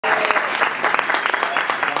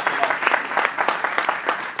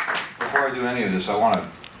I do any of this, I want to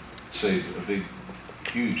say a big,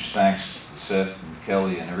 huge thanks to Seth and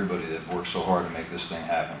Kelly and everybody that worked so hard to make this thing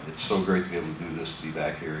happen. It's so great to be able to do this, to be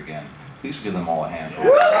back here again. Please give them all a hand for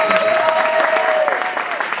it.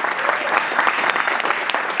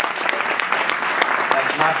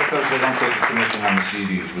 That's not because they don't take a commission on the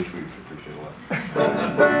CDs, which we appreciate a lot.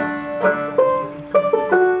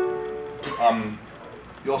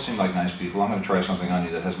 You all seem like nice people. I'm going to try something on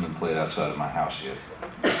you that hasn't been played outside of my house yet.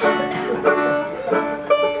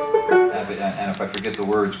 And if I forget the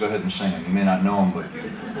words, go ahead and sing them. You may not know them, but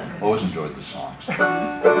you've always enjoyed the songs.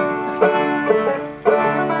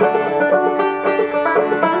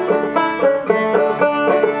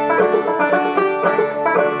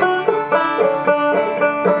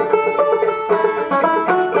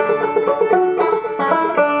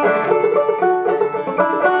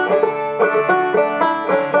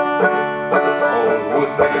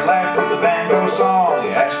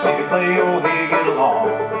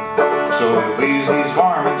 So please these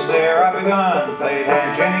varmints there I've begun. Play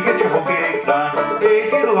hand Jenny, get your whole gig done.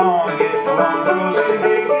 Hey, get along, Josie.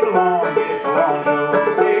 Hey, get along,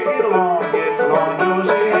 Joe. Hey, get along,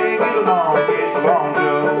 Josie. Hey, get along, Joe.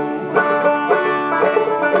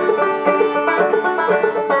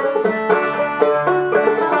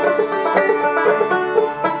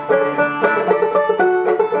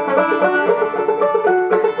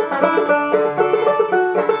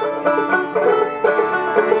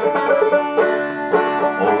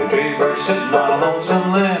 Sitting on a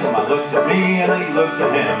lonesome limb, I looked at me and he looked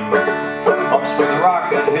at him. Bumps with a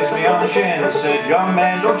rock and hits me on the shin and said, young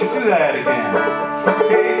man, don't you do that again.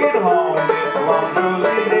 Hey, get along,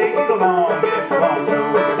 Josie. Hey, get along,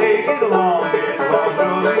 Joe. Hey, get along,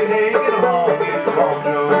 Josie. Hey, get along, Joe.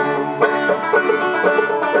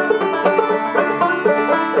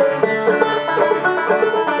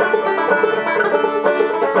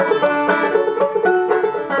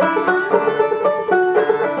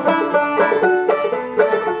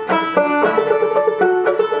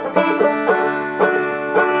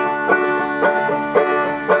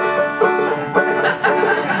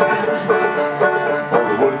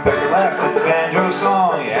 Banjo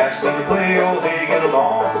song, he asked me to play, oh hey, get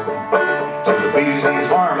along. So to please these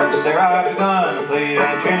varmints, there I've begun. Play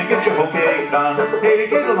and Jenny, get your whole cake done. Hey,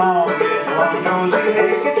 get along, Josie.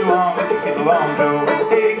 Hey, get along, Joe.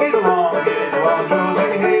 Hey, get along,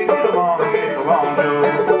 Josie. Hey, get along, Joe.